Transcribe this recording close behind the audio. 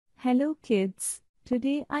Hello kids,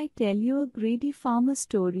 today I tell you a greedy farmer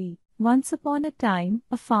story. Once upon a time,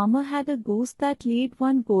 a farmer had a goose that laid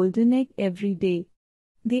one golden egg every day.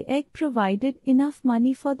 The egg provided enough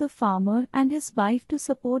money for the farmer and his wife to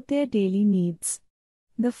support their daily needs.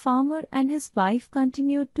 The farmer and his wife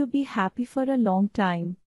continued to be happy for a long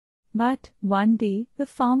time. But one day, the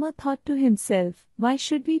farmer thought to himself, why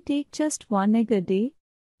should we take just one egg a day?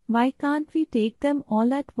 Why can't we take them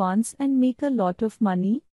all at once and make a lot of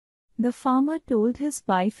money? The farmer told his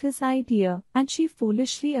wife his idea, and she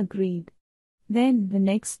foolishly agreed. Then, the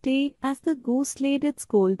next day, as the goose laid its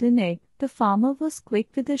golden egg, the farmer was quick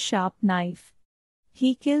with a sharp knife.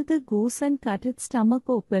 He killed the goose and cut its stomach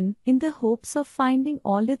open, in the hopes of finding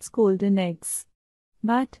all its golden eggs.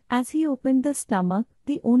 But, as he opened the stomach,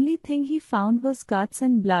 the only thing he found was guts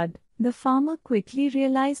and blood. The farmer quickly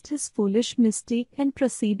realized his foolish mistake and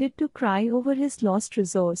proceeded to cry over his lost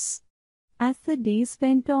resource. As the days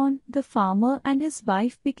went on, the farmer and his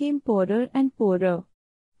wife became poorer and poorer.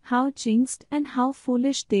 How jinxed and how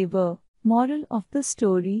foolish they were. Moral of the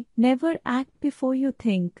story: never act before you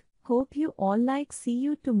think. Hope you all like. See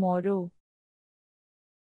you tomorrow.